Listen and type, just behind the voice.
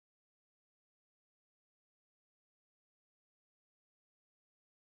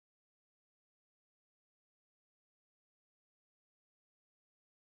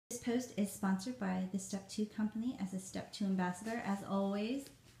post is sponsored by the Step2 company as a Step2 ambassador. As always,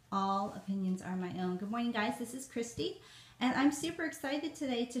 all opinions are my own. Good morning, guys. This is Christy, and I'm super excited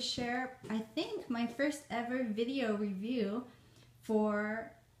today to share, I think, my first ever video review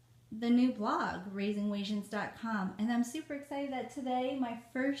for the new blog, raisingwasians.com. And I'm super excited that today my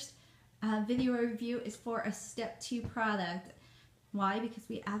first video review is for a Step2 product. Why? Because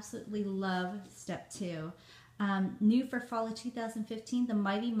we absolutely love Step2. New for fall of 2015, the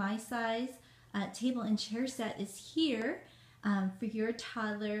Mighty My Size table and chair set is here for your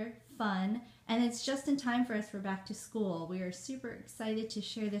toddler fun, and it's just in time for us for back to school. We are super excited to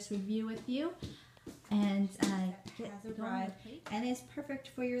share this review with you, and has arrived, and it's perfect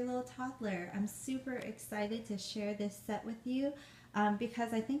for your little toddler. I'm super excited to share this set with you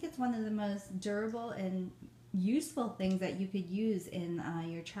because I think it's one of the most durable and useful things that you could use in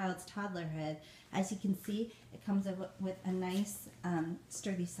your child's toddlerhood. As you can see, it comes with a nice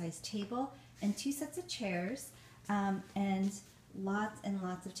sturdy sized table and 2 sets of chairs and lots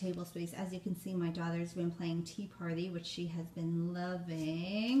of table space. As you can see, my daughter's been playing Tea Party, which she has been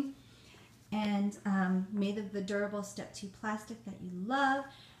loving, and made of the durable Step2 plastic that you love.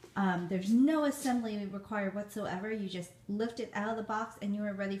 There's no assembly required whatsoever. You just lift it out of the box and you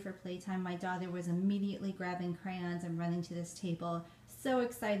are ready for playtime. My daughter was immediately grabbing crayons and running to this table. So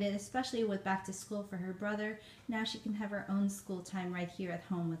excited, especially with back to school for her brother. Now she can have her own school time right here at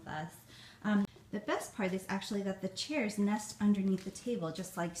home with us. The best part is actually that the chairs nest underneath the table,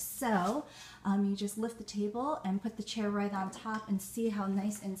 just like so. You just lift the table and put the chair right on top and see how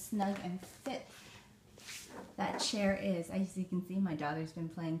nice and snug and fit that chair is. As you can see, my daughter's been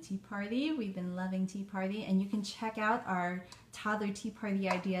playing Tea Party. We've been loving Tea Party, and you can check out our toddler Tea Party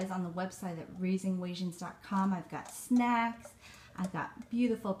ideas on the website at raisingwasians.com. I've got snacks, I've got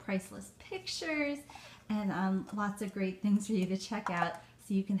beautiful priceless pictures, and lots of great things for you to check out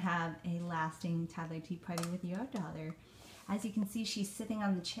so you can have a lasting toddler tea party with your daughter. As you can see, she's sitting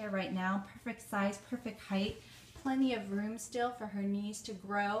on the chair right now, perfect size, perfect height, plenty of room still for her knees to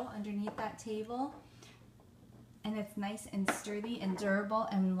grow underneath that table. And it's nice and sturdy and durable,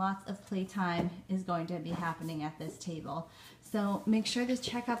 and lots of playtime is going to be happening at this table. So make sure to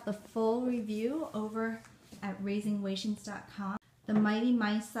check out the full review over at raisingwasians.com. The Mighty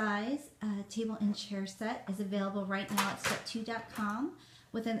My Size table and chair set is available right now at step2.com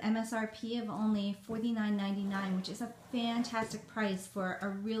with an MSRP of only $49.99, which is a fantastic price for a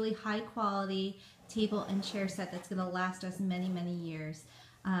really high quality table and chair set that's going to last us many years.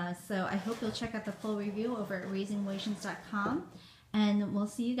 So I hope you'll check out the full review over at raisingwasians.com, and we'll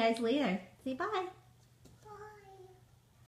see you guys later. Say bye.